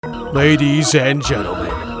Ladies and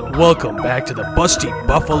gentlemen, welcome back to the Busty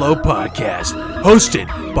Buffalo Podcast,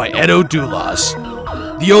 hosted by Edo Doulas,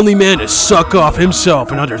 the only man to suck off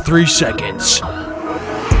himself in under 3 seconds.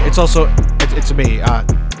 It's me.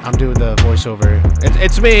 I'm doing the voiceover.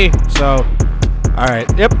 It's me. So, all right.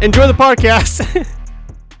 Yep. Enjoy the podcast.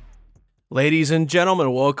 Ladies and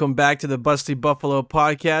gentlemen, welcome back to the Busty Buffalo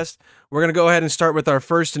Podcast. We're gonna go ahead and start with our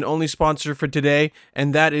first and only sponsor for today,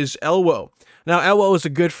 and that is Elwo. Now, Elwo is a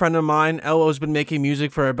good friend of mine. Elwo's been making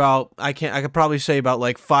music for about, I could probably say about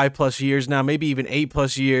like 5+ years now, maybe even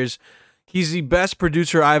 8+ years. He's the best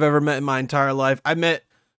producer I've ever met in my entire life. I met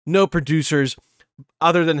no producers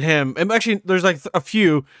other than him. And actually, there's like a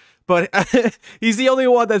few, but he's the only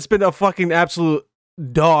one that's been a fucking absolute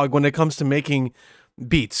dog when it comes to making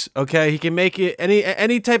beats, okay? He can make it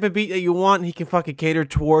any type of beat that you want. He can fucking cater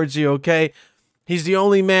towards you, okay? He's the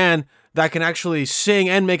only man that can actually sing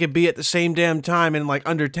and make a beat at the same damn time in like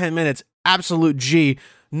under 10 minutes. Absolute G.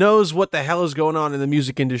 Knows what the hell is going on in the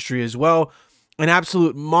music industry as well. An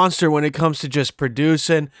absolute monster when it comes to just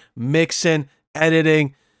producing, mixing,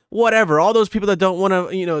 editing, whatever. All those people that don't want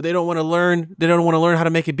to, they don't want to learn how to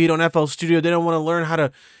make a beat on FL Studio. They don't want to learn how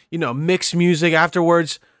to, mix music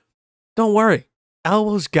afterwards. Don't worry.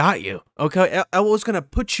 Elwo's got you, okay? Elwo's going to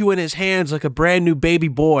put you in his hands like a brand new baby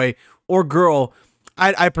boy or girl.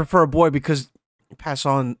 I prefer a boy because pass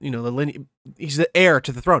on, the lineage. He's the heir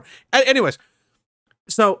to the throne. Anyways,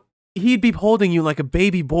 so he'd be holding you like a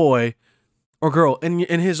baby boy or girl in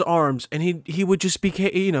his arms, and he would just be,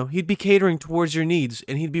 he'd be catering towards your needs,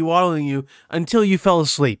 and he'd be waddling you until you fell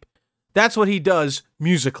asleep. That's what he does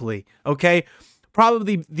musically, okay?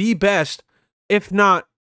 Probably the best, if not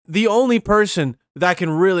the only person that can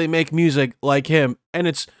really make music like him, and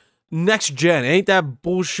it's next gen. Ain't that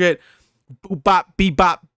bullshit? Boop-bop,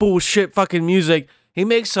 bebop, bullshit fucking music. He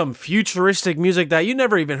makes some futuristic music that you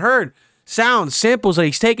never even heard. Sounds, samples that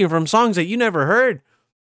he's taken from songs that you never heard.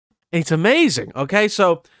 It's amazing, okay?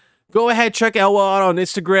 So go ahead, check Elwo out on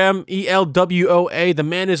Instagram, ELWOA. The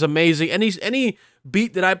man is amazing. Any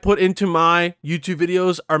beat that I put into my YouTube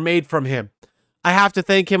videos are made from him. I have to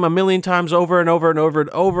thank him a million times over and over and over and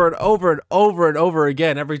over and over and over and over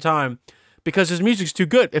again every time because his music's too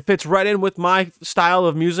good. It fits right in with my style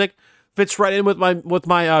of music. Fits right in with my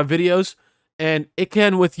videos, and it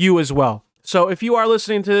can with you as well. So if you are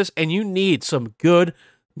listening to this and you need some good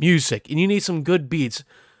music and you need some good beats,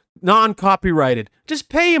 non-copyrighted, just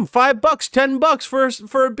pay him $5, $10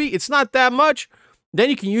 for a beat. It's not that much. Then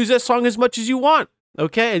you can use that song as much as you want,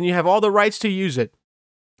 okay? And you have all the rights to use it.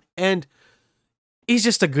 And he's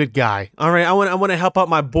just a good guy, all right? I want to help out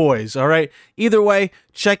my boys, all right? Either way,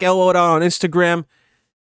 check Elwo out on Instagram.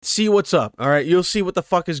 See what's up, all right? You'll see what the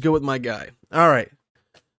fuck is good with my guy. All right.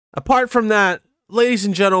 Apart from that, ladies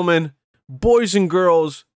and gentlemen, boys and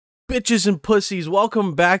girls, bitches and pussies,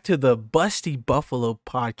 welcome back to the Busty Buffalo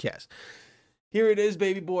Podcast. Here it is,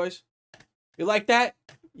 baby boys. You like that?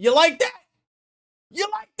 You like that? You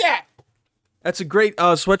like that? That's a great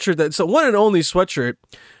sweatshirt. That's a one and only sweatshirt,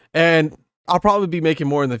 and I'll probably be making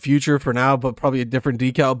more in the future for now, but probably a different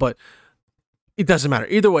decal, but it doesn't matter.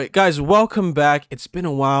 Either way, guys, welcome back. It's been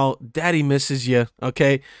a while. Daddy misses you,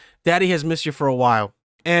 okay? Daddy has missed you for a while.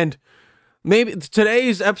 And maybe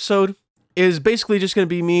today's episode is basically just going to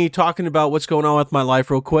be me talking about what's going on with my life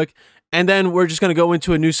real quick. And then we're just going to go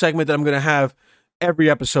into a new segment that I'm going to have every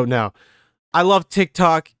episode now. I love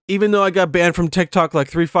TikTok. Even though I got banned from TikTok like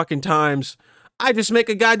 3 fucking times, I just make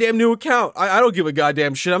a goddamn new account. I don't give a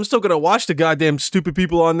goddamn shit. I'm still going to watch the goddamn stupid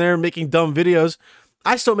people on there making dumb videos.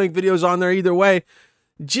 I still make videos on there either way,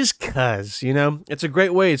 just cause, it's a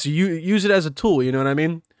great way. It's you use it as a tool, you know what I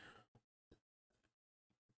mean?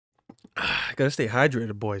 I gotta stay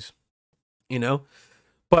hydrated, boys,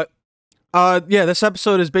 But, yeah, this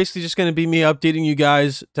episode is basically just gonna be me updating you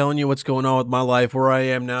guys, telling you what's going on with my life, where I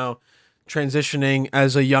am now, transitioning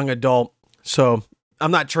as a young adult. So, I'm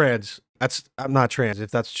not trans. I'm not trans, if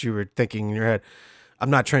that's what you were thinking in your head. I'm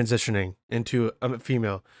not transitioning into a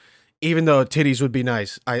female. Even though titties would be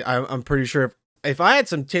nice. I'm pretty sure if I had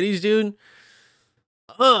some titties, dude,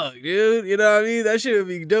 dude, you know what I mean? That shit would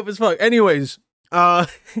be dope as fuck. Anyways,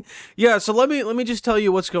 yeah, so let me just tell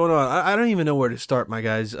you what's going on. I don't even know where to start, my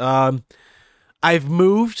guys. I've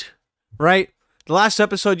moved, right? The last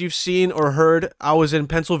episode you've seen or heard, I was in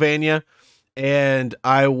Pennsylvania, and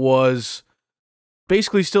I was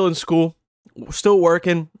basically still in school, still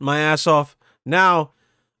working my ass off. Now,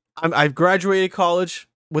 I've graduated college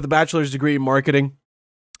with a bachelor's degree in marketing.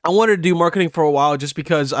 I wanted to do marketing for a while just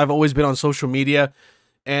because I've always been on social media.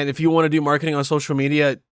 And if you want to do marketing on social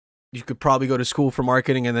media, you could probably go to school for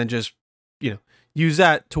marketing and then just, use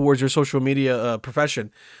that towards your social media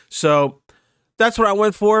profession. So that's what I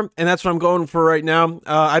went for, and that's what I'm going for right now.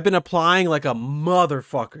 I've been applying like a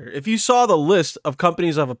motherfucker. If you saw the list of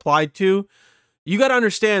companies I've applied to, you got to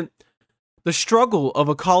understand the struggle of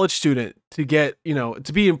a college student to get,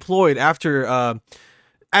 to be employed after,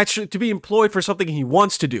 actually to be employed for something he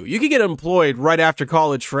wants to do. You can get employed right after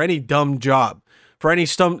college for any dumb job, for any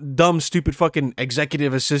dumb, stupid fucking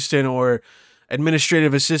executive assistant or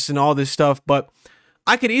administrative assistant, all this stuff. But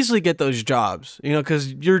I could easily get those jobs,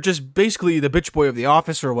 because you're just basically the bitch boy of the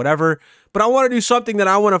office or whatever. But I want to do something that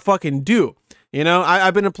I want to fucking do.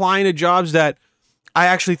 I've been applying to jobs that I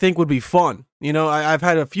actually think would be fun. I've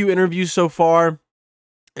had a few interviews so far,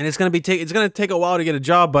 and it's gonna take a while to get a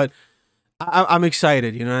job, but I'm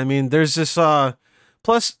excited. You know what I mean? There's this.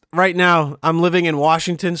 Plus, right now I'm living in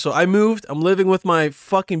Washington, so I moved. I'm living with my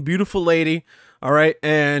fucking beautiful lady. All right,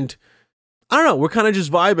 and I don't know. We're kind of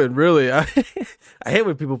just vibing, really. I hate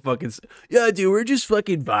when people fucking say, yeah, dude, we're just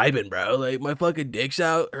fucking vibing, bro. Like, my fucking dick's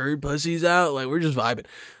out, her pussy's out. Like, we're just vibing.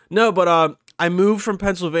 No, but I moved from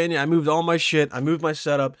Pennsylvania. I moved all my shit. I moved my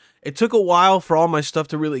setup. It took a while for all my stuff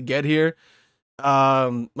to really get here.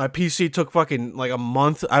 My PC took fucking like a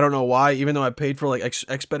month. I don't know why, even though I paid for like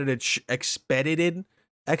expedited shipping.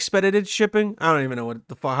 I don't even know what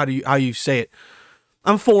the fuck, how you say it.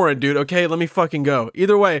 I'm foreign, dude. Okay, let me fucking go.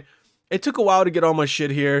 Either way, it took a while to get all my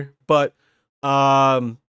shit here, but I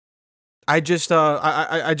just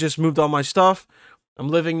moved all my stuff. I'm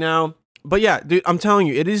living now. But yeah, dude, I'm telling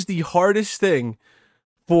you, it is the hardest thing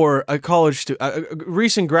for a college student, a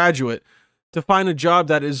recent graduate, to find a job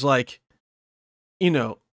that is like,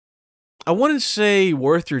 I wouldn't say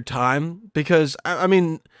worth your time, because I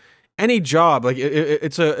mean, any job, like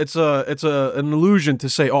it's an illusion to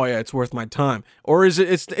say, oh yeah, it's worth my time, or is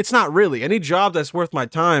it? It's not really. Any job that's worth my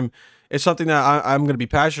time is something that I'm going to be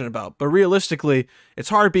passionate about. But realistically, it's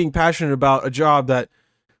hard being passionate about a job that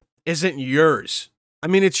isn't yours. I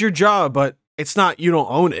mean, it's your job, but it's not. You don't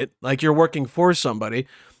own it. Like, you're working for somebody.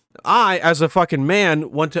 I, as a fucking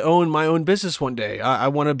man, want to own my own business one day. I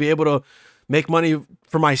want to be able to make money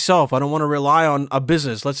for myself. I don't want to rely on a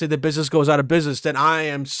business. Let's say the business goes out of business, then I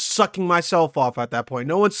am sucking myself off at that point.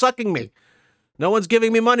 No one's sucking me. No one's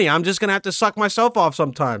giving me money. I'm just going to have to suck myself off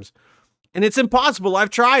sometimes. And it's impossible. I've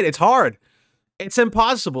tried. It's hard. It's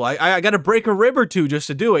impossible. I got to break a rib or two just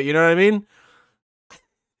to do it. You know what I mean?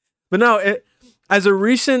 But no, as a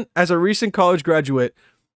recent college graduate,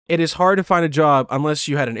 it is hard to find a job unless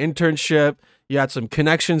you had an internship, you had some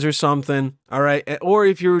connections or something, all right? Or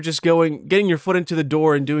if you were just getting your foot into the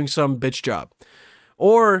door and doing some bitch job.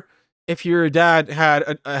 Or if your dad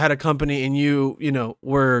had a company and you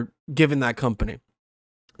were given that company.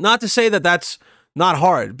 Not to say that that's not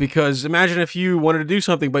hard, because imagine if you wanted to do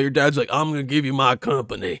something, but your dad's like, I'm going to give you my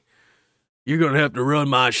company. You're going to have to run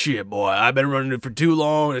my shit, boy. I've been running it for too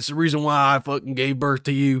long. It's the reason why I fucking gave birth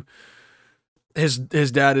to you. His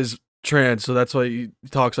dad is trans, so that's why he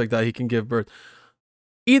talks like that. He can give birth.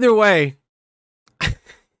 Either way,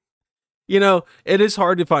 it is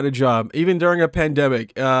hard to find a job. Even during a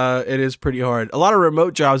pandemic, it is pretty hard. A lot of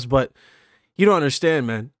remote jobs, but you don't understand,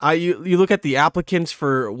 man. You look at the applicants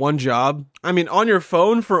for one job. I mean, on your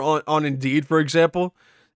phone on Indeed, for example,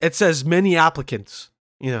 it says many applicants,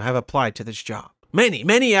 have applied to this job.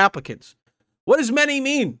 Many applicants. What does many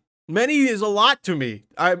mean? Many is a lot to me.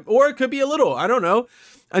 Or it could be a little. I don't know.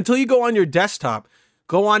 Until you go on your desktop,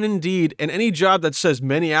 go on Indeed, and any job that says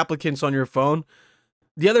many applicants on your phone.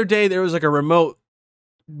 The other day, there was like a remote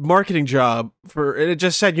marketing job and it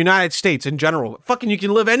just said United States in general. Fucking, you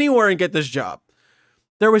can live anywhere and get this job.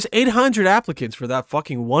 There was 800 applicants for that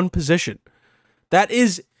fucking one position. That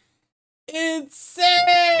is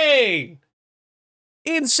insane.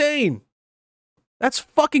 Insane. That's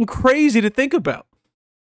fucking crazy to think about.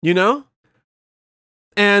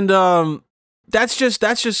 And that's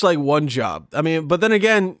just like one job. I mean, but then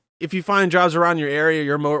again, if you find jobs around your area,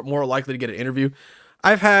 you're more likely to get an interview.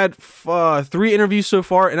 I've had 3 interviews so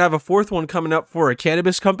far, and I have a 4th one coming up for a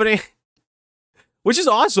cannabis company, which is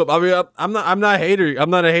awesome. I mean, I'm not a hater. I'm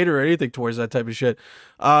not a hater or anything towards that type of shit.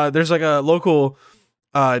 There's like a local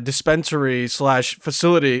dispensary /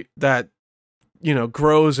 facility that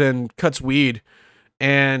grows and cuts weed,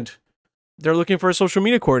 and they're looking for a social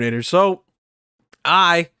media coordinator. So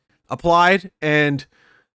I applied, and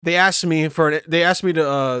they asked me for me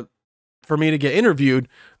to get interviewed,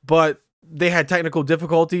 but they had technical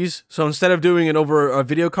difficulties. So instead of doing it over a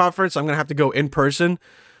video conference, I'm going to have to go in person.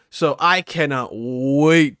 So I cannot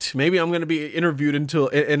wait. Maybe I'm going to be interviewed in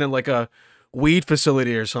like a weed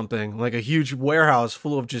facility or something, like a huge warehouse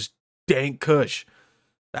full of just dank kush.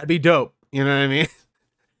 That'd be dope. You know what I mean?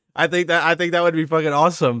 I think that would be fucking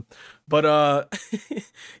awesome. But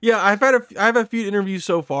yeah, I have a few interviews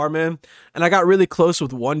so far, man, and I got really close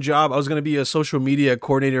with one job. I was gonna be a social media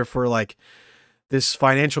coordinator for like this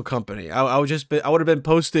financial company. I would have been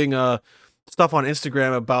posting stuff on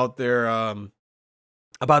Instagram about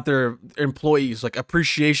their employees, like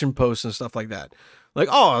appreciation posts and stuff like that. Like,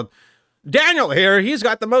 oh, Daniel here, he's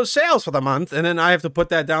got the most sales for the month, and then I have to put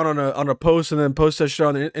that down on a post and then post that shit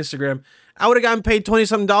on Instagram. I would have gotten paid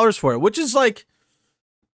 $20 for it, which is like,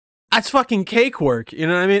 that's fucking cake work, you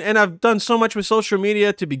know what I mean? And I've done so much with social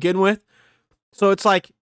media to begin with, so it's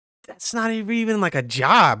like, that's not even like a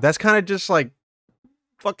job. That's kind of just like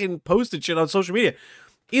fucking posted shit on social media.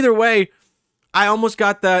 Either way, I almost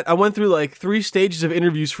got that. I went through like 3 stages of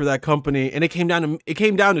interviews for that company, and it came down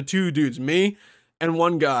to 2 dudes, me and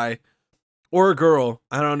one guy. Or a girl,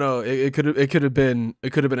 I don't know. It could have been a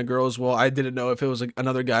girl as well. I didn't know if it was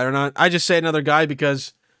another guy or not. I just say another guy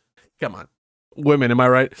because, come on, women, am I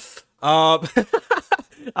right? No,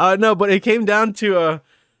 but it came down to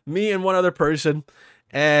me and one other person,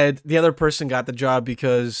 and the other person got the job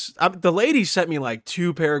because the lady sent me like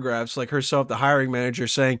 2 paragraphs, like herself, the hiring manager,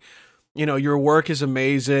 saying, you know, your work is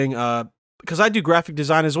amazing. Because I do graphic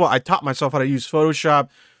design as well. I taught myself how to use Photoshop.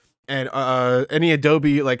 And any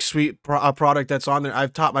Adobe like suite product that's on there,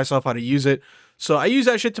 I've taught myself how to use it. So I use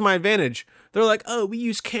that shit to my advantage. They're like, oh, we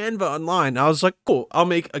use Canva online. I was like, cool, I'll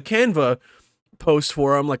make a Canva post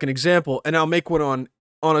for them, like an example, and I'll make one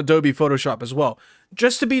on Adobe Photoshop as well,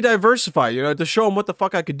 just to be diversified, you know, to show them what the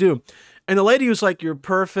fuck I could do. And the lady was like, you're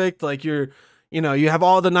perfect, like you have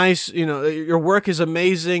all the nice, your work is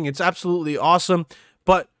amazing, it's absolutely awesome,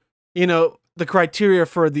 but the criteria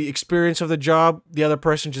for the experience of the job, the other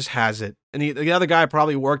person just has it. And the other guy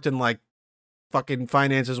probably worked in like fucking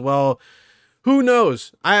finance as well. Who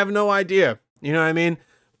knows? I have no idea. You know what I mean?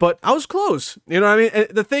 But I was close. You know what I mean? And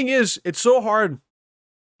the thing is, it's so hard.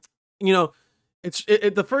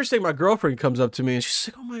 The first thing my girlfriend comes up to me and she's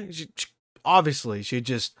like, oh my, obviously she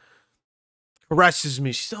just caresses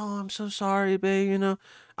me. She's, oh, I'm so sorry, babe.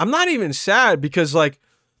 I'm not even sad because like,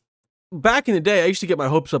 back in the day, I used to get my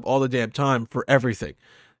hopes up all the damn time for everything.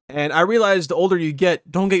 And I realized the older you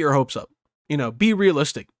get, don't get your hopes up. Be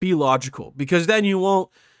realistic, be logical, because then you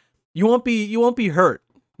won't be hurt.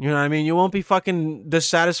 You know what I mean? You won't be fucking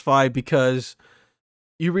dissatisfied because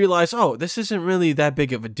you realize, oh, this isn't really that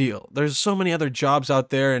big of a deal. There's so many other jobs out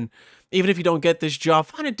there, and even if you don't get this job,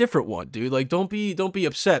 find a different one, dude. Like, don't be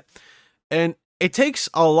upset. And it takes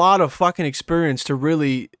a lot of fucking experience to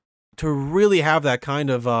really have that kind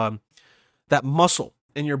of that muscle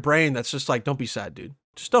in your brain that's just like, don't be sad, dude.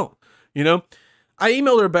 Just don't, I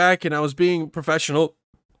emailed her back and I was being professional.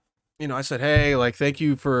 I said, hey, like, thank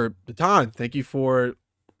you for the time. Thank you for,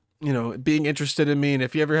 being interested in me. And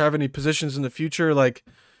if you ever have any positions in the future, like,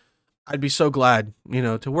 I'd be so glad,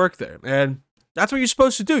 to work there. And that's what you're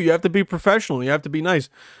supposed to do. You have to be professional. You have to be nice.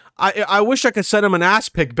 I wish I could send him an ass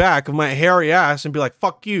pic back of my hairy ass and be like,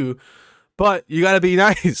 fuck you. But you gotta be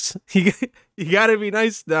nice. You gotta be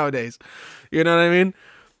nice nowadays. You know what I mean?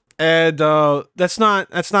 And that's not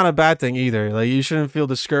a bad thing either. Like, you shouldn't feel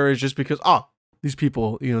discouraged just because these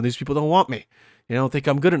people don't want me. They don't think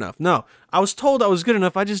I'm good enough. No, I was told I was good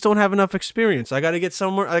enough. I just don't have enough experience. I gotta get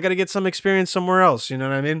some experience somewhere else. You know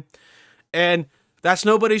what I mean? And that's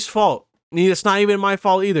nobody's fault. It's not even my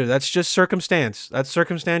fault either. That's just circumstance. That's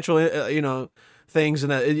circumstantial. Things,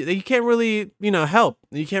 and that you can't really help.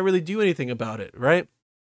 You can't really do anything about it, right?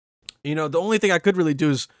 The only thing I could really do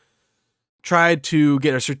is try to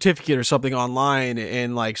get a certificate or something online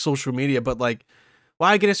and like social media, but like,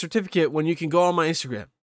 why get a certificate when you can go on my Instagram,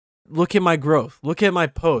 look at my growth, look at my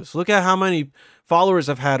posts, look at how many followers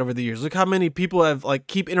I've had over the years, look how many people have like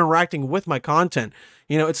keep interacting with my content.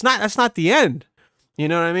 That's not the end. You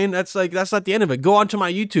know what I mean? That's not the end of it. Go onto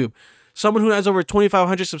my YouTube. Someone who has over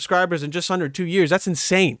 2,500 subscribers in just under 2 years, that's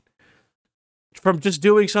insane. From just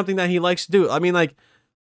doing something that he likes to do. I mean, like,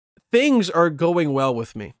 things are going well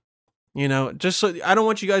with me. Just so I don't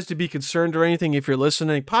want you guys to be concerned or anything if you're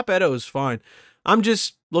listening. Pop Edo is fine. I'm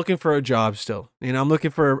just looking for a job still.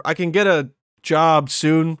 I can get a job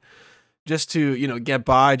soon just to, get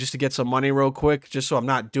by, just to get some money real quick, just so I'm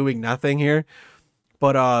not doing nothing here.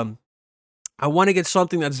 But I want to get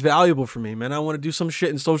something that's valuable for me, man. I want to do some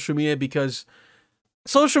shit in social media because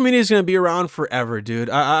social media is going to be around forever,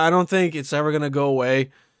 dude. I don't think it's ever going to go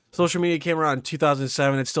away. Social media came around in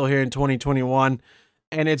 2007. It's still here in 2021.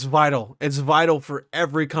 And it's vital. It's vital for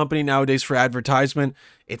every company nowadays for advertisement.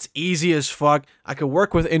 It's easy as fuck. I could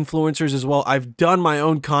work with influencers as well. I've done my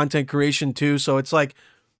own content creation too. So it's like,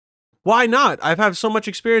 why not? I've had so much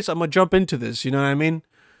experience. I'm going to jump into this. You know what I mean?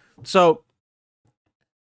 So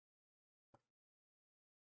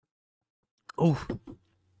Oh,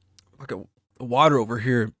 fucking water over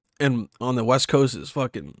here and on the West Coast is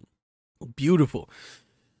fucking beautiful.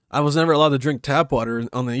 I was never allowed to drink tap water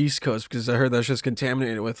on the East Coast because I heard that's just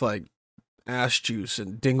contaminated with like ash juice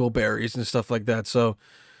and dingleberries and stuff like that. So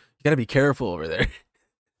you gotta be careful over there.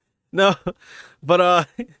 No, but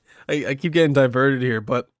I keep getting diverted here.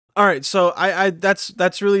 But all right, so I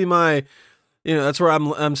that's really my, that's where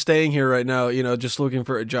I'm staying here right now. Just looking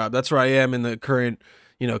for a job. That's where I am in the current,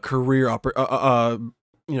 career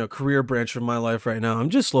branch of my life right now. I'm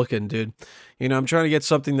just looking, dude. I'm trying to get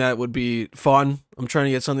something that would be fun. I'm trying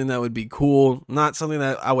to get something that would be cool, not something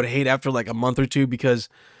that I would hate after like a month or two because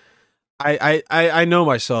I know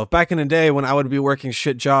myself. Back in the day when I would be working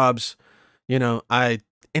shit jobs, I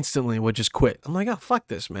instantly would just quit. I'm like, oh, fuck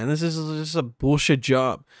this, man. This is just a bullshit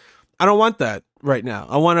job. I don't want that right now.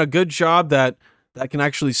 I want a good job that I can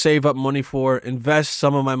actually save up money for, invest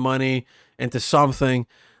some of my money into something.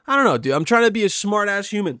 I don't know, dude. I'm trying to be a smart ass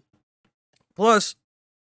human. Plus,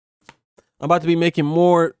 I'm about to be making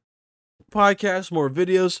more podcasts, more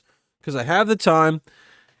videos, because I have the time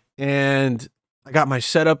and I got my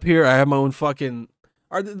setup here. I have my own fucking.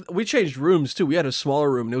 We changed rooms too. We had a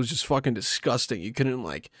smaller room and it was just fucking disgusting. You couldn't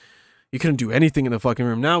do anything in the fucking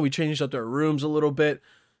room. Now we changed up our rooms a little bit.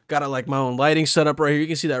 Got like my own lighting setup right here. You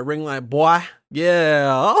can see that ring light, boy. Yeah.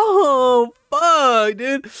 Oh fuck,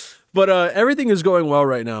 dude. But everything is going well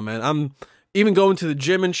right now, man. I'm even going to the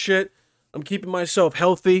gym and shit. I'm keeping myself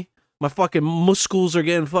healthy. My fucking muscles are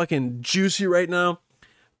getting fucking juicy right now.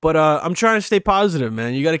 But I'm trying to stay positive,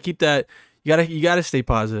 man. You got to keep that. You gotta stay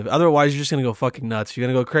positive. Otherwise, you're just gonna go fucking nuts. You're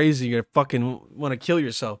gonna go crazy. You're gonna fucking want to kill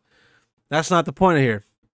yourself. That's not the point of here.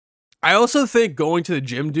 I also think going to the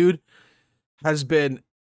gym, dude, has been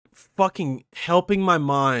fucking helping my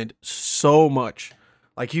mind so much.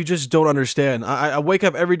 Like you just don't understand. I wake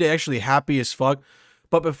up every day actually happy as fuck.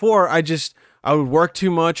 But before I would work too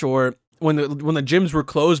much, or when the gyms were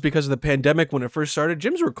closed because of the pandemic when it first started,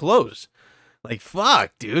 gyms were closed. Like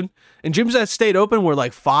fuck, dude. And gyms that stayed open were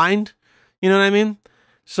like fined. You know what I mean?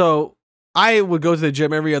 So I would go to the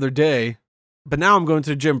gym every other day, but now I'm going to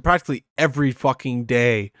the gym practically every fucking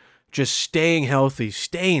day, just staying healthy,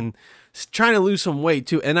 trying to lose some weight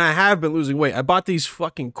too. And I have been losing weight. I bought these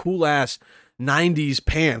fucking cool ass 90s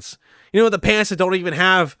pants. The pants that don't even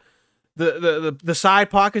have the side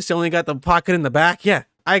pockets. They only got the pocket in the back. Yeah,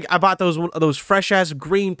 I bought those fresh ass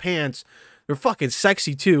green pants. They're fucking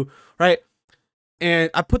sexy too, right? And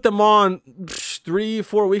I put them on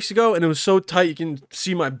 3-4 weeks ago, and it was so tight you can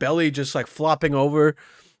see my belly just like flopping over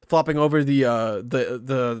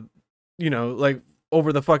the like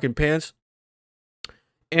over the fucking pants.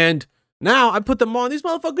 And now I put them on. These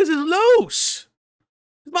motherfuckers is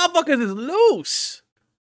loose.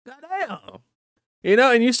 Goddamn. And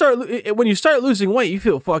when you start losing weight, you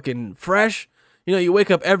feel fucking fresh. You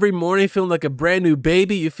wake up every morning feeling like a brand new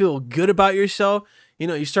baby. You feel good about yourself.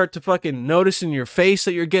 You start to fucking notice in your face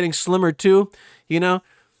that you're getting slimmer too,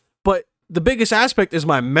 But the biggest aspect is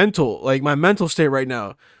my mental state right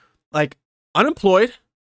now. Like, unemployed,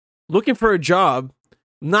 looking for a job,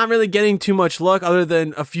 not really getting too much luck other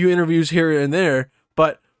than a few interviews here and there.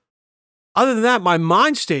 But other than that, my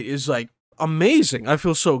mind state is like amazing. I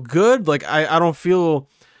feel so good. Like, I don't feel,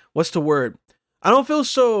 what's the word? I don't feel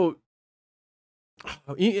so,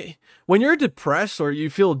 when you're depressed or you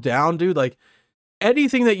feel down, dude, like,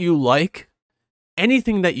 anything that you like,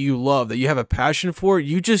 anything that you love, that you have a passion for,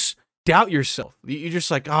 you just doubt yourself. You're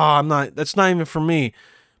just like, that's not even for me.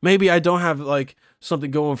 Maybe I don't have like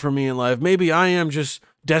something going for me in life. Maybe I am just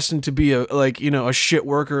destined to be a shit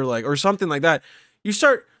worker, like, or something like that. You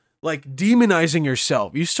start like demonizing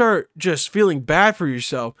yourself. You start just feeling bad for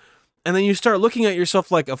yourself. And then you start looking at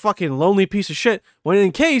yourself like a fucking lonely piece of shit. When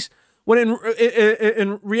in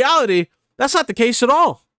reality, that's not the case at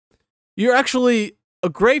all. You're actually a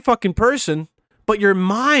great fucking person, but your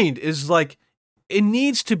mind is like, it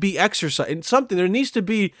needs to be exercised. And there needs to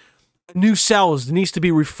be new cells. It needs to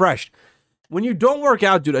be refreshed. When you don't work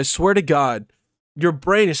out, dude, I swear to God, your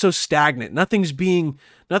brain is so stagnant. Nothing is being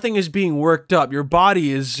worked up. Your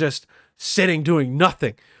body is just sitting doing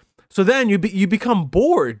nothing. So then you become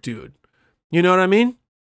bored, dude. You know what I mean?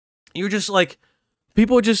 You're just like,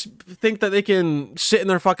 people just think that they can sit in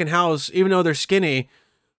their fucking house, even though they're skinny.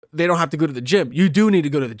 They don't have to go to the gym. You do need to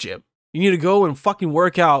go to the gym. You need to go and fucking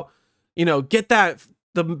work out. Get that.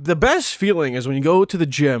 The best feeling is when you go to the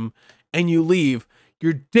gym and you leave.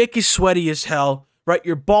 Your dick is sweaty as hell, right?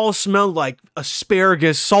 Your balls smell like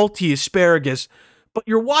asparagus, salty asparagus. But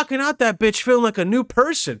you're walking out that bitch feeling like a new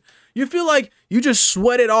person. You feel like you just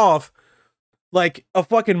sweated off like a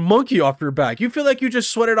fucking monkey off your back. You feel like you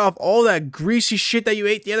just sweated off all that greasy shit that you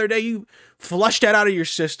ate the other day. You flushed that out of your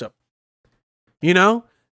system. You know?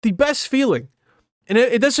 The best feeling. And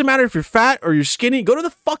it doesn't matter if you're fat or you're skinny. Go to the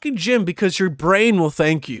fucking gym because your brain will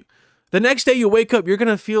thank you. The next day you wake up, you're going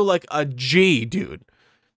to feel like a G, dude.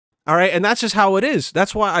 All right? And that's just how it is.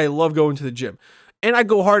 That's why I love going to the gym. And I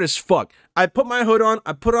go hard as fuck. I put my hood on.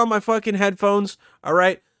 I put on my fucking headphones. All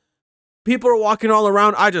right? People are walking all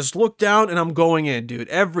around. I just look down and I'm going in, dude.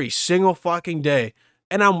 Every single fucking day.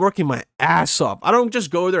 And I'm working my ass off. I don't just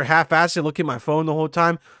go there half-assed and look at my phone the whole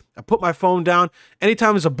time. I put my phone down.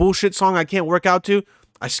 Anytime there's a bullshit song I can't work out to,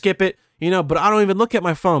 I skip it, you know, but I don't even look at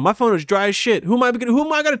my phone. My phone is dry as shit. Who am I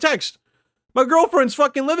going to text? My girlfriend's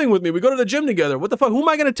fucking living with me. We go to the gym together. What the fuck? Who am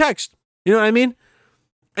I going to text? You know what I mean?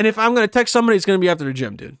 And if I'm going to text somebody, it's going to be after the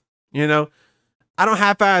gym, dude. You know? I don't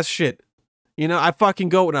half-ass shit. You know, I fucking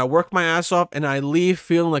go and I work my ass off and I leave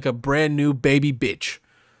feeling like a brand new baby bitch.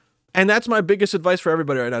 And that's my biggest advice for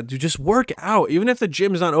everybody right now. Dude, just work out. Even if the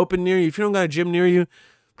gym is not open near you, if you don't got a gym near you,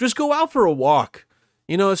 just go out for a walk.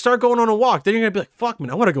 You know, start going on a walk. Then you're going to be like, fuck, man,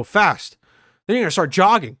 I want to go fast. Then you're going to start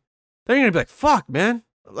jogging. Then you're going to be like, fuck, man,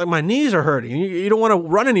 like my knees are hurting. You don't want to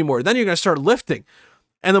run anymore. Then you're going to start lifting.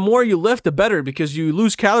 And the more you lift, the better, because you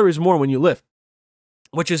lose calories more when you lift,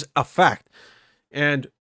 which is a fact. And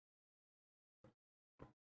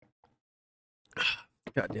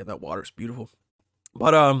God damn, that water's beautiful.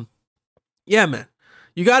 But, yeah, man,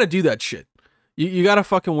 you got to do that shit. You got to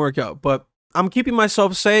fucking work out. But I'm keeping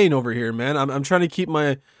myself sane over here, man. I'm trying to keep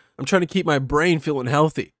my brain feeling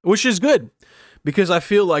healthy, which is good because I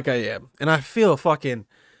feel like I am. And I feel fucking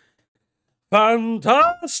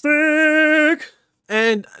fantastic.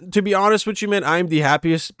 And to be honest with you, man, I'm the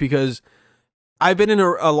happiest because I've been in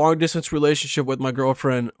a long distance relationship with my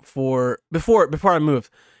girlfriend for before I moved.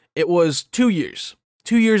 It was 2 years.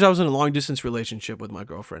 2 years I was in a long distance relationship with my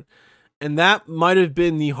girlfriend. And that might have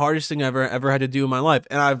been the hardest thing I've ever had to do in my life.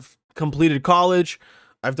 And I've completed college.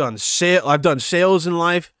 I've done sales in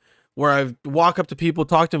life where I walk up to people,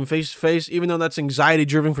 talk to them face to face, even though that's anxiety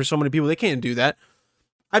driven for so many people. They can't do that.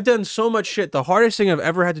 I've done so much shit. The hardest thing I've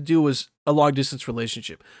ever had to do was a long distance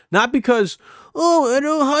relationship. Not because, oh, I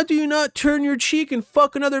know, how do you not turn your cheek and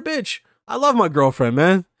fuck another bitch? I love my girlfriend,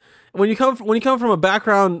 man. When you come from a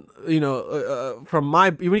background, you know,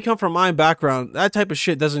 when you come from my background, that type of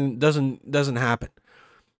shit doesn't happen.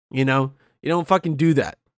 You know, you don't fucking do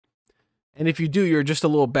that. And if you do, you're just a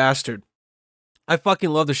little bastard. I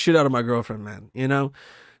fucking love the shit out of my girlfriend, man. You know,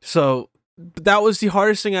 so that was the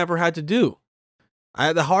hardest thing I ever had to do.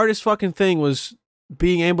 The hardest fucking thing was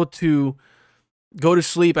being able to go to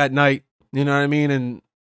sleep at night. You know what I mean? And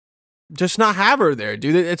just not have her there,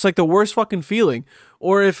 dude. It's like the worst fucking feeling.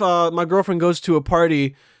 Or if my girlfriend goes to a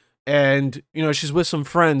party and, you know, she's with some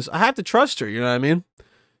friends, I have to trust her, you know what I mean?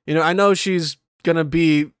 You know, I know she's gonna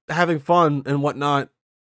be having fun and whatnot.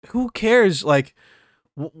 Who cares, like,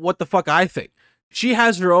 what the fuck I think? She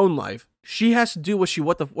has her own life. She has to do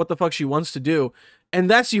what the fuck she wants to do. And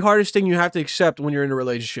that's the hardest thing you have to accept when you're in a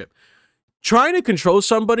relationship. Trying to control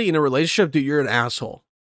somebody in a relationship, dude, you're an asshole.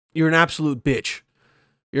 You're an absolute bitch.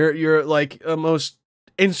 You're like a most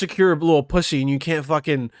insecure little pussy, and you can't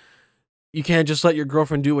just let your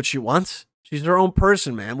girlfriend do what she wants. She's her own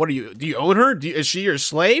person, man. What are you? Do you own her? Is she your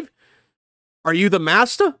slave? Are you the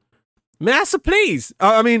master? Master, please.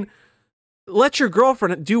 I mean, let your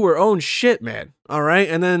girlfriend do her own shit, man. All right,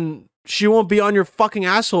 and then she won't be on your fucking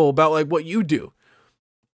asshole about like what you do.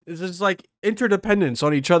 It's just like interdependence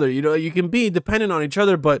on each other. You know, you can be dependent on each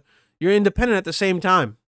other, but you're independent at the same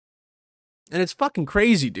time. And it's fucking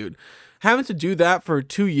crazy, dude. Having to do that for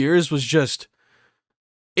 2 years was just,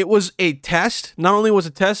 it was a test. Not only was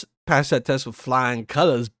a test, pass that test with flying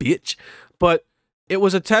colors, bitch, but it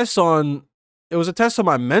was a test on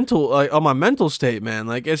my mental state, man.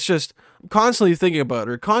 Like, it's just, I'm constantly thinking about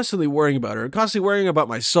her, constantly worrying about her, constantly worrying about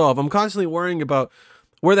myself. I'm constantly worrying about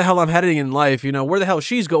where the hell I'm heading in life, you know, where the hell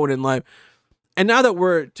she's going in life. And now that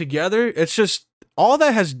we're together, it's just, all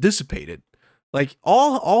that has dissipated. Like,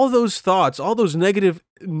 all those thoughts, all those negative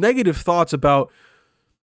thoughts about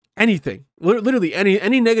anything, literally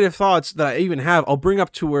any negative thoughts that I even have, I'll bring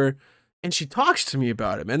up to her and she talks to me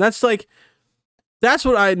about it. And that's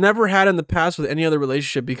what I never had in the past with any other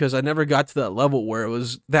relationship, because I never got to that level where it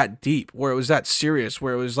was that deep, where it was that serious,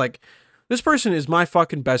 where it was like, this person is my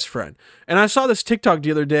fucking best friend. And I saw this TikTok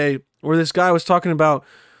the other day where this guy was talking about,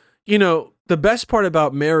 you know, the best part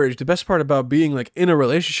about marriage, the best part about being like in a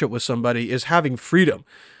relationship with somebody is having freedom.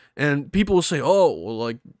 And people will say,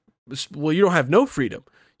 oh, well, you don't have no freedom.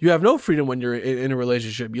 You have no freedom when you're in a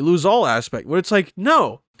relationship. You lose all aspect. Where it's like,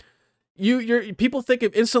 no, you're people think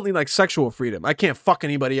of instantly like sexual freedom. I can't fuck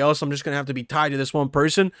anybody else. I'm just gonna have to be tied to this one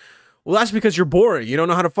person. Well, that's because you're boring. You don't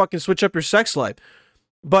know how to fucking switch up your sex life.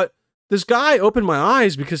 But this guy opened my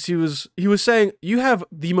eyes because he was saying you have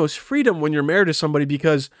the most freedom when you're married to somebody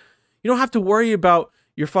because you don't have to worry about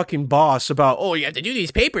your fucking boss about, oh, you have to do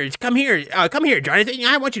these papers. Come here, Jonathan.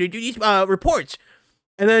 I want you to do these reports.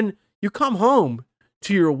 And then you come home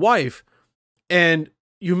to your wife and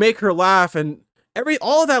you make her laugh and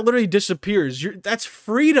all of that literally disappears. That's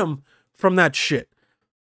freedom from that shit.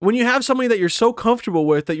 When you have somebody that you're so comfortable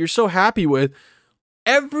with, that you're so happy with,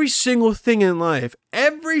 every single thing in life,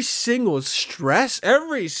 every single stress,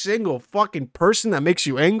 every single fucking person that makes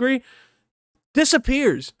you angry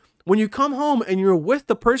disappears. When you come home and you're with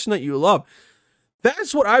the person that you love,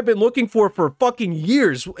 that's what I've been looking for fucking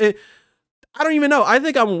years. I don't even know. I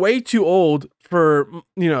think I'm way too old for,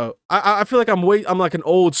 I feel like I'm like an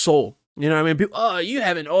old soul. You know what I mean? People, oh, you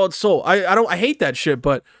have an old soul. I hate that shit,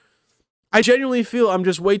 but I genuinely feel I'm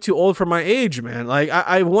just way too old for my age, man. Like,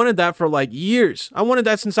 I wanted that for like years. I wanted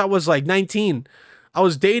that since I was like 19. I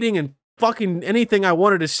was dating and fucking anything I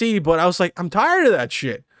wanted to see, but I was like, I'm tired of that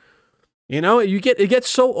shit. It gets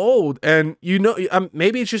so old, and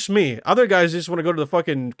maybe it's just me. Other guys just want to go to the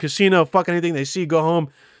fucking casino, fuck anything they see, go home.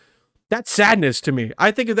 That's sadness to me.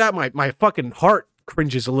 I think of that, my fucking heart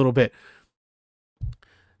cringes a little bit.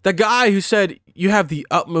 The guy who said you have the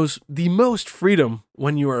most freedom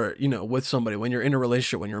when you are, with somebody, when you're in a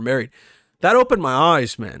relationship, when you're married, that opened my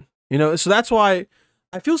eyes, man. So that's why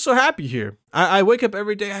I feel so happy here. I wake up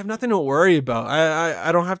every day. I have nothing to worry about.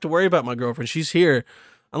 I don't have to worry about my girlfriend. She's here.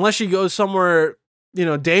 Unless she goes somewhere,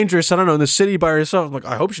 dangerous, I don't know, in the city by herself. I'm like,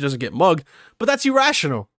 I hope she doesn't get mugged. But that's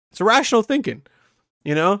irrational. It's irrational thinking,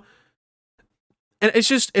 And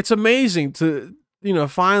it's amazing to,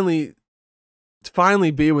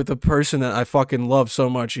 finally be with the person that I fucking love so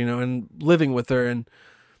much, and living with her. And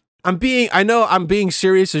I know I'm being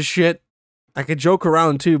serious as shit. I could joke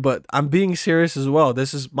around too, but I'm being serious as well.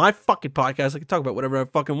 This is my fucking podcast. I can talk about whatever I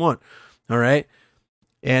fucking want. All right.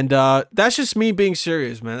 And that's just me being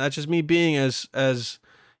serious, man. That's just me being as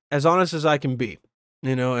honest as I can be,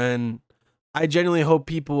 and I genuinely hope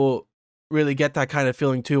people really get that kind of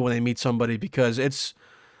feeling too when they meet somebody, because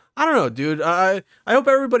I don't know, dude. I hope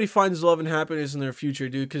everybody finds love and happiness in their future,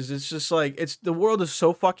 dude, because it's just like, the world is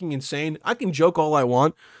so fucking insane. I can joke all I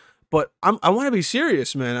want, but I want to be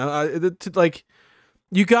serious, man.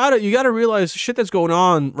 You gotta realize the shit that's going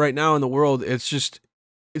on right now in the world. It's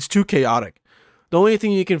too chaotic. The only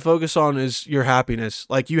thing you can focus on is your happiness.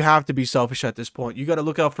 Like, you have to be selfish at this point. You got to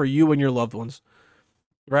look out for you and your loved ones,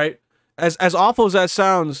 right? As awful as that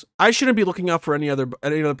sounds, I shouldn't be looking out for any other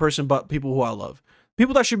person but people who I love.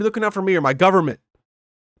 People that should be looking out for me are my government.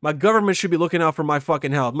 My government should be looking out for my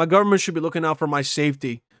fucking health. My government should be looking out for my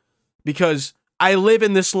safety, because I live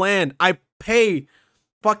in this land. I pay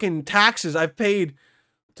fucking taxes. I've paid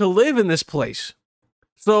to live in this place.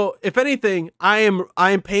 So if anything, I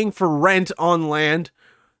am paying for rent on land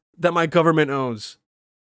that my government owns.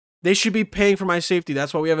 They should be paying for my safety.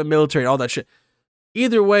 That's why we have a military and all that shit.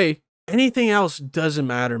 Either way, anything else doesn't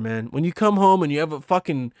matter, man. When you come home and you have a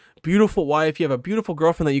fucking beautiful wife, you have a beautiful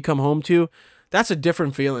girlfriend that you come home to, that's a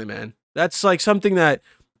different feeling, man. That's like something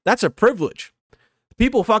that's a privilege.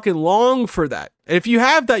 People fucking long for that. And if you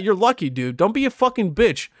have that, you're lucky, dude. Don't be a fucking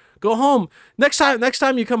bitch. Go home. Next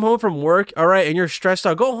time you come home from work, all right, and you're stressed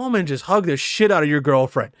out, go home and just hug the shit out of your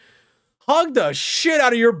girlfriend. Hug the shit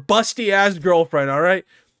out of your busty ass girlfriend, all right?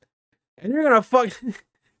 And you're gonna fuck.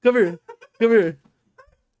 Come here.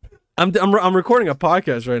 I'm recording a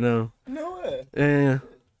podcast right now. No way. Yeah.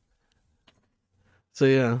 So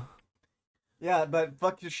yeah. Yeah, but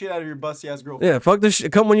fuck the shit out of your busty ass girlfriend. Yeah, fuck this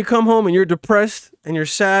shit. When you come home and you're depressed and you're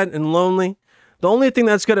sad and lonely, the only thing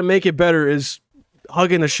that's gonna make it better is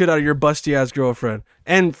hugging the shit out of your busty ass girlfriend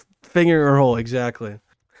and fingering her hole. Exactly.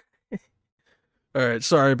 All right,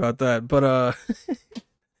 sorry about that, but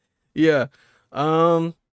yeah,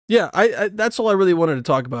 I that's all I really wanted to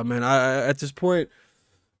talk about, man. I at this point,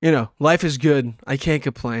 life is good. I can't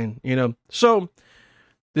complain, So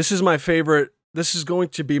this is my favorite. This is going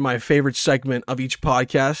to be my favorite segment of each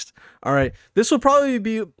podcast. All right, this will probably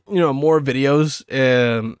be more videos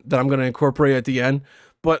that I'm gonna incorporate at the end,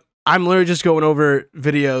 but I'm literally just going over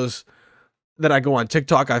videos that I go on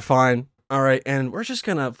TikTok, I find, all right, and we're just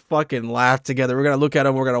gonna fucking laugh together. We're gonna look at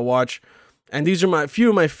them, we're gonna watch, and these are few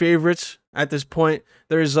of my favorites at this point.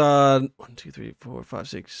 There's 1, 2, 3, 4, 5,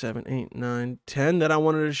 6, 7, 8, 9, 10 that I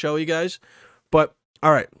wanted to show you guys, but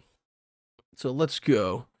all right, so let's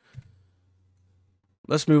go.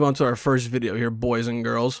 Let's move on to our first video here, boys and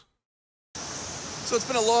girls. So it's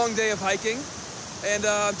been a long day of hiking. and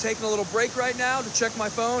I'm taking a little break right now to check my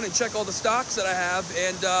phone and check all the stocks that I have,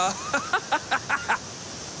 and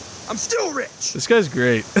I'm still rich. This guy's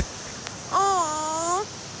great. Aww,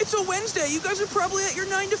 it's a Wednesday. You guys are probably at your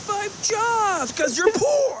 9-to-5 jobs because you're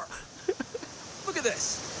poor. Look at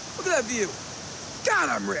this. Look at that view. God,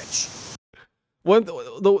 I'm rich.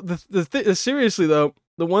 Seriously though,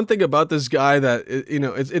 the one thing about this guy that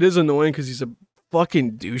it is annoying because he's a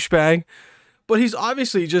fucking douchebag, but he's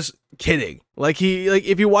obviously just kidding. Like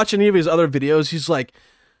if you watch any of his other videos, he's like,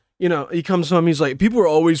 he comes home, he's like, people are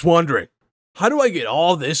always wondering, how do I get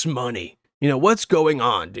all this money? What's going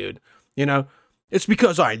on, dude? It's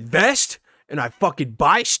because I invest and I fucking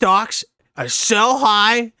buy stocks, I sell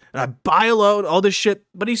high and I buy low, all this shit.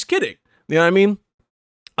 But he's kidding. You know what I mean?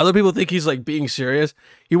 Other people think he's like being serious.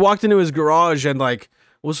 He walked into his garage and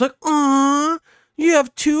was like, you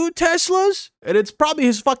have 2 Teslas? And it's probably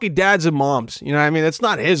his fucking dad's and mom's. You know what I mean? That's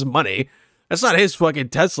not his money. That's not his fucking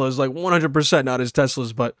Teslas. Like 100% not his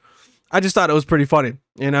Teslas. But I just thought it was pretty funny,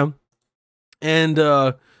 And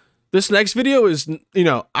this next video is,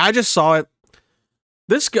 I just saw it.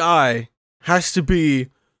 This guy has to be,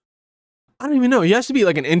 I don't even know. He has to be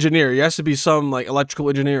like an engineer. He has to be some like electrical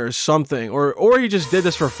engineer or something. Or he just did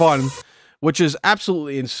this for fun, which is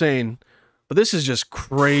absolutely insane. But this is just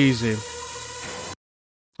crazy.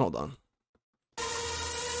 Hold on.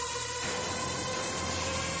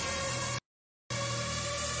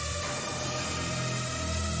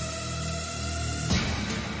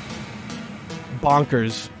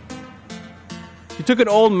 Bonkers. He took an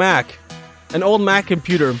old Mac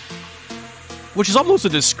computer, which is almost a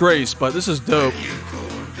disgrace, but this is dope.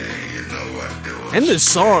 And this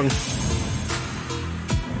song.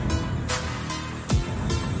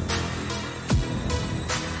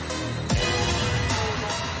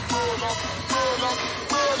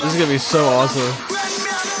 This is gonna be so awesome.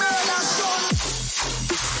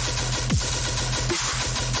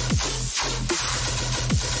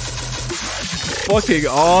 Fucking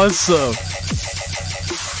awesome.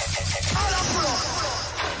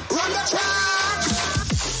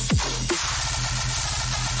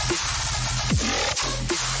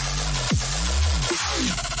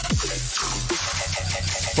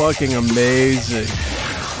 Fucking amazing.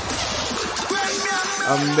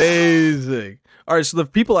 Amazing. All right, so the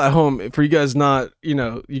people at home, for you guys not, you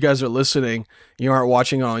guys are listening, you aren't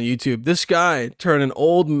watching on YouTube. This guy turned an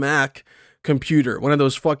old Mac computer, one of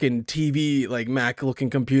those fucking TV, like Mac looking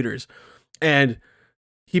computers, and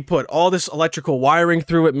he put all this electrical wiring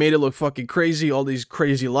through it, made it look fucking crazy, all these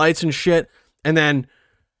crazy lights and shit, and then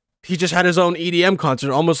he just had his own EDM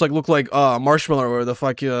concert, almost like looked like Marshmello or the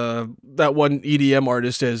fuck that one EDM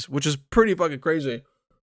artist is, which is pretty fucking crazy.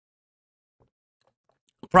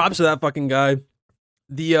 Props to that fucking guy.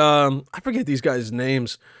 I forget these guys'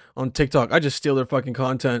 names on TikTok. I just steal their fucking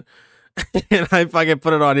content and I fucking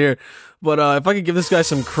put it on here. But if I could give this guy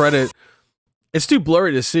some credit, it's too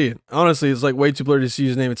blurry to see. Honestly, it's like way too blurry to see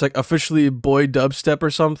his name. It's like officially Boy Dubstep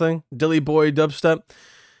or something. Dilly Boy Dubstep.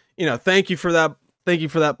 Thank you for that. Thank you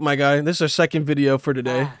for that, my guy. This is our second video for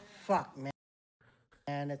today. Fuck, man.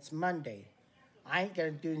 And it's Monday. I ain't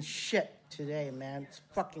gonna do shit today, man. It's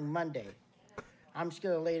fucking Monday. I'm just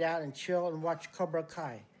gonna lay down and chill and watch Cobra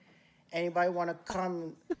Kai. Anybody wanna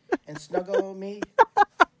come and snuggle me?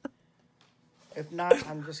 If not,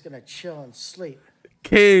 I'm just gonna chill and sleep.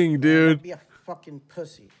 King, dude. Don't be a fucking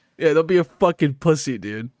pussy. Yeah, don't be a fucking pussy,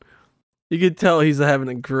 dude. You can tell he's having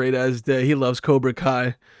a great ass day. He loves Cobra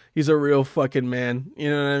Kai. He's a real fucking man. You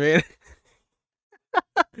know what I mean?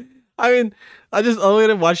 I'm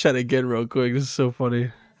gonna watch that again real quick. This is so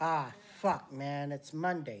funny. Fuck, man. It's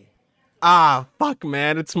Monday. Fuck,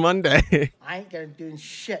 man. It's Monday. I ain't gonna do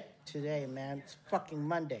shit today, man. It's fucking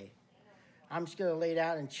Monday. I'm just gonna lay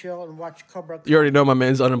down and chill and watch Cobra Kai. You already know my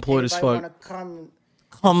man's unemployed as fuck. Wanna come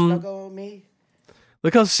snuggle me?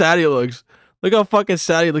 Look how sad he looks. Look how fucking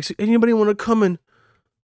sad he looks. Anybody want to come and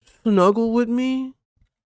snuggle with me?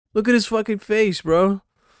 Look at his fucking face, bro.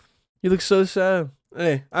 He looks so sad.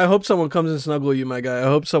 Hey, I hope someone comes and snuggle you, my guy. I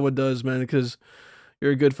hope someone does, man, because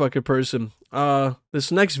you're a good fucking person.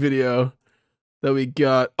 This next video that we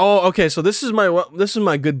got. Oh, okay. So this is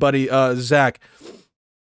my good buddy, Zach.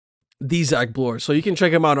 The Zach Bloor. So you can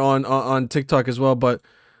check him out on TikTok as well. But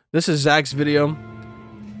this is Zach's video.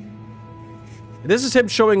 This is him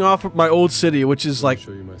showing off my old city, which is like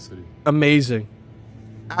show you my city. Amazing,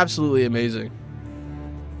 absolutely amazing.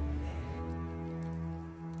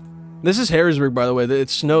 This is Harrisburg, by the way. It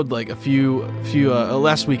snowed like a few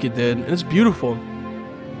last week it did, and it's beautiful.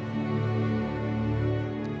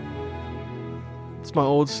 It's my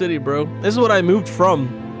old city, bro. This is what I moved from.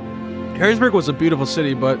 Harrisburg was a beautiful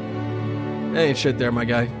city, but Ain't shit there, my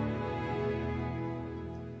guy.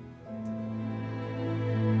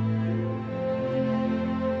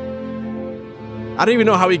 I don't even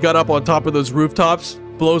know how he got up on top of those rooftops.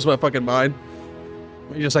 Blows my fucking mind.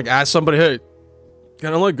 You just like ask somebody, hey,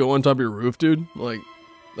 can I like go on top of your roof, dude? Like,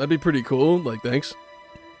 that'd be pretty cool. Like, thanks.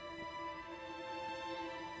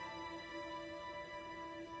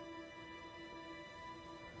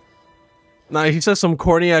 Nah, he says some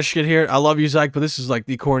corny ass shit here. I love you, Zach, but this is like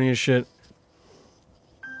the corniest shit.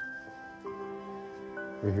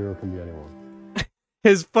 Your hero can be anyone.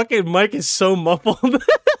 His fucking mic is so muffled.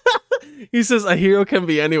 He says a hero can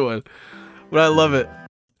be anyone. But I love it.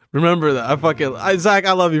 Remember that. Zach,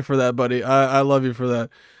 I love you for that, buddy. I love you for that.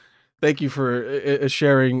 Thank you for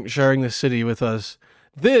sharing the city with us.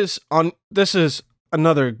 This is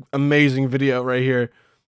another amazing video right here.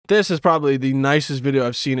 This is probably the nicest video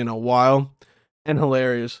I've seen in a while, and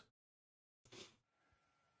hilarious.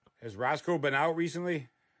 Has Roscoe been out recently?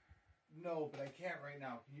 No, but I can't right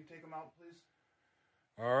now. Can you take him out, please?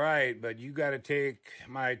 All right, but you got to take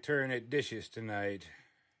my turn at dishes tonight.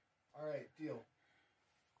 All right, deal.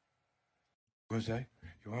 Go say?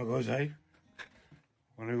 You want to go say?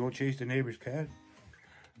 Want to go chase the neighbor's cat?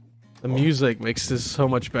 The music makes this so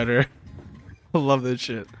much better. I love this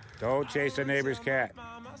shit. Don't chase the neighbor's cat.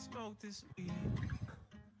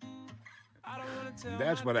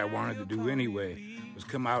 That's what I wanted to do anyway, was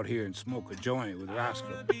come out here and smoke a joint with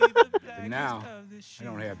Roscoe. But now, I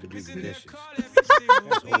don't have to do the dishes.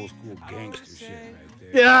 That's old school gangster shit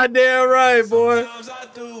right there. Yeah, damn right, boy.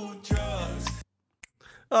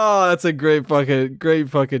 Oh, that's a great fucking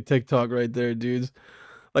TikTok right there, dudes.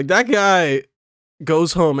 Like, that guy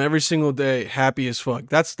goes home every single day happy as fuck.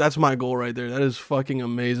 That's my goal right there. That is fucking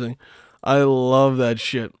amazing. I love that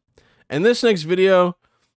shit. And this next video,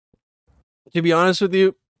 to be honest with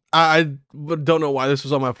you, I don't know why this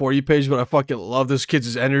was on my For You page, but I fucking love this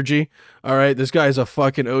kid's energy. All right, this guy is a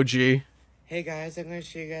fucking OG. Hey guys, I'm going to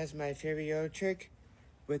show you guys my favorite yo trick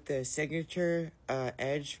with the signature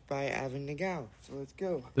edge by Avin Nagao. So let's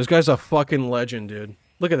go. This guy's a fucking legend, dude.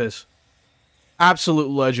 Look at this. Absolute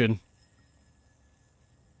legend.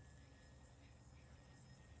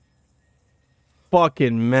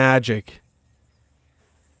 Fucking magic.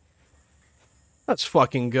 Let's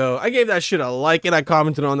fucking go. I gave that shit a like and I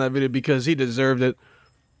commented on that video because he deserved it.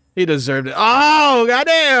 He deserved it. Oh,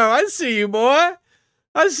 goddamn. I see you, boy.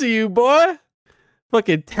 I see you, boy.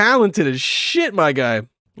 Fucking talented as shit, my guy.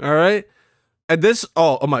 All right. And this,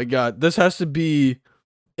 oh my God. This has to be,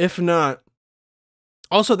 if not.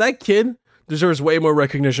 Also, that kid deserves way more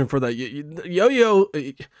recognition for that.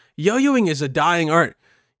 Yo-yoing is a dying art,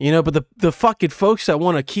 you know, but the fucking folks that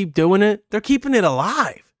want to keep doing it, they're keeping it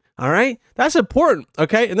alive. All right, that's important.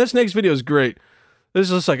 Okay, and this next video is great.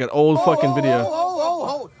 This is just like an old fucking video.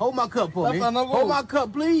 Hold my cup for me. Hold my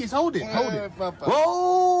cup, please. Hold it.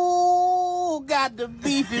 Oh, got the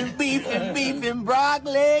beefing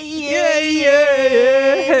broccoli.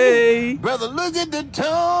 Yeah. Brother, look at the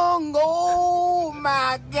tongue. Oh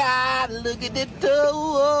my God, look at the tongue.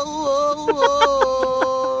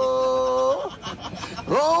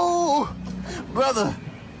 Oh, brother.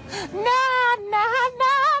 Nah.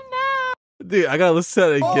 Dude, I gotta listen to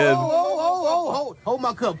that again. Hold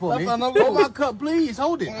my cup for me. Hold my cup, please.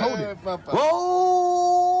 Hold it.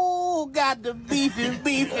 Oh, got the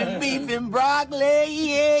beefing broccoli.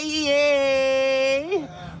 Yeah.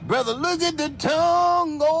 Brother, look at the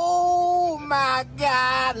tongue. Oh my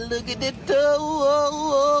God, look at the tongue.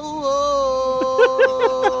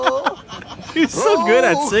 He's so good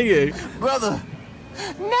at singing. Brother.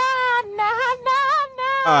 Nah.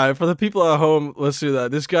 All right, for the people at home, let's do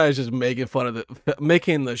that. This guy is just making fun out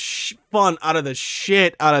of the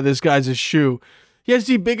shit out of this guy's shoe. He has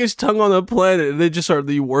the biggest tongue on the planet, and they just are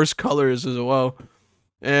the worst colors as well.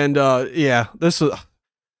 And yeah, this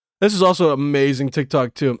is also amazing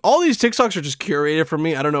TikTok too. All these TikToks are just curated for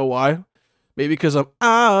me. I don't know why. Maybe because I'm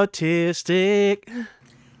autistic.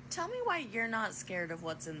 Tell me why you're not scared of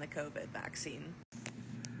what's in the COVID vaccine.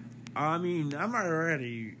 I mean, I'm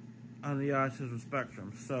already on the autism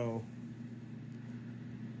spectrum, so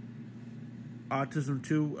Autism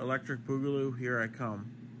 2, Electric Boogaloo, here I come.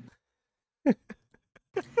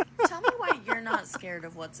 Tell me why you're not scared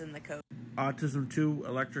of what's in the COVID. Autism 2,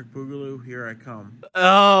 Electric Boogaloo, here I come.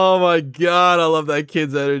 Oh my God, I love that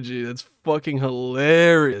kid's energy. That's fucking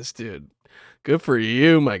hilarious, dude. Good for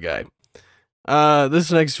you, my guy.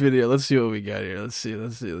 This next video, let's see what we got here. Let's see.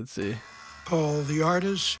 Paul the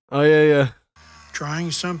artist. Oh, yeah.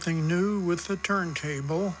 Trying something new with the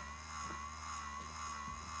turntable.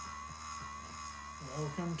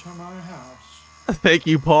 Welcome to my house. Thank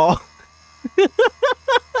you, Paul.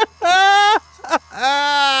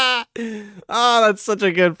 Oh, that's such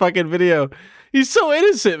a good fucking video. He's so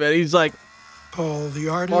innocent, man. He's like, Paul, the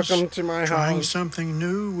artist, welcome to my trying house. something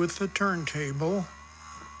new with the turntable.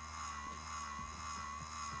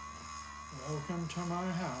 Welcome to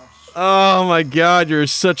my house. Oh my God, you're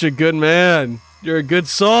such a good man. You're a good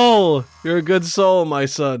soul. You're a good soul, my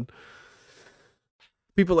son.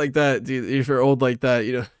 People like that, dude, if you're old like that,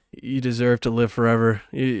 you know, you deserve to live forever.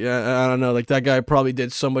 I don't know, like that guy probably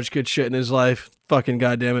did so much good shit in his life. Fucking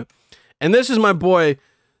goddamn it. And this is my boy,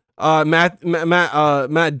 Matt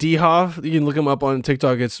Dehoff. You can look him up on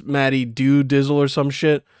TikTok. It's Matty Do Dizzle or some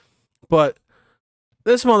shit. But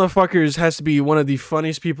this motherfucker has to be one of the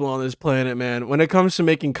funniest people on this planet, man. When it comes to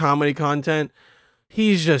making comedy content,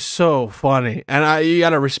 he's just so funny, and you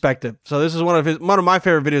gotta respect it. So this is one of my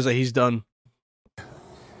favorite videos that he's done.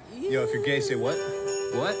 Yo, if you're gay, say what?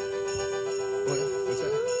 What? What's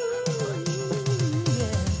that?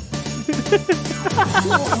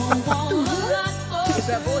 What's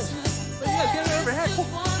that voice? Yeah, get it over head.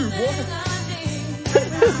 Dude, what?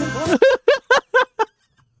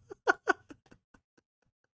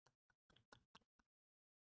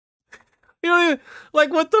 You don't even,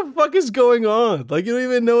 like, what the fuck is going on? Like, you don't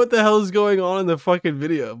even know what the hell is going on in the fucking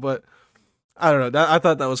video. But I don't know. I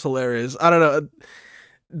thought that was hilarious. I don't know.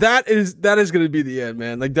 That is gonna be the end,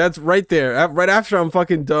 man. Like, that's right there. Right after I'm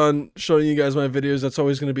fucking done showing you guys my videos, that's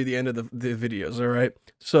always gonna be the end of the videos. All right.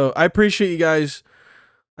 So I appreciate you guys.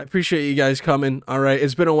 I appreciate you guys coming. All right.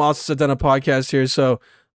 It's been a while since I've done a podcast here, so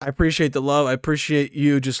I appreciate the love. I appreciate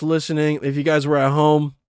you just listening. If you guys were at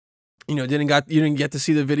home, you know, you didn't get to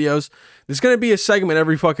see the videos, there's gonna be a segment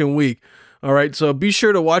every fucking week. All right. So be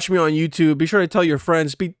sure to watch me on YouTube. Be sure to tell your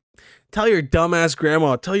friends. Tell your dumbass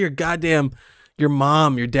grandma. Tell your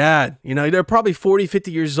mom, your dad. You know, they're probably 40,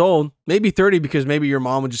 50 years old, maybe 30, because maybe your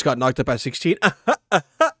mom just got knocked up at 16.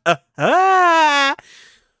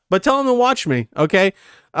 But tell them to watch me, okay?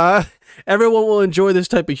 Everyone will enjoy this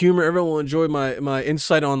type of humor. Everyone will enjoy my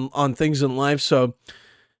insight on things in life. So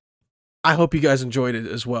I hope you guys enjoyed it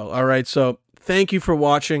as well. All right. So thank you for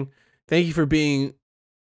watching. Thank you for being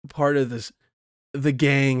part of the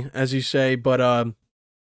gang, as you say. But I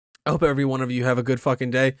hope every one of you have a good fucking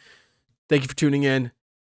day. Thank you for tuning in.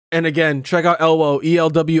 And again, check out Elwoa,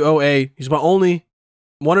 ELWOA. He's my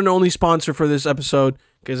one and only sponsor for this episode,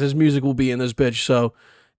 because his music will be in this bitch. So,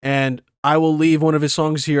 and I will leave one of his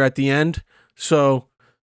songs here at the end. So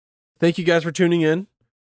thank you guys for tuning in.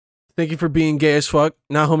 Thank you for being gay as fuck.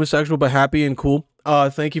 Not homosexual, but happy and cool.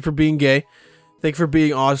 Thank you for being gay. Thank you for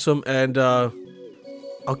being awesome. And I'll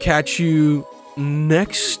catch you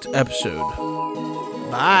next episode.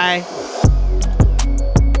 Bye.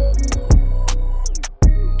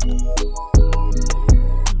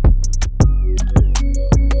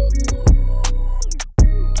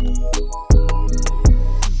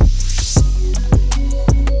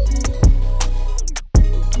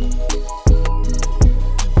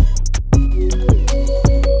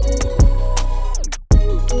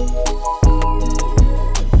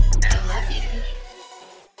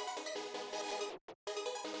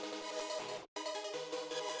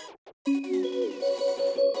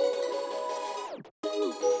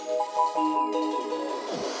 Thank you.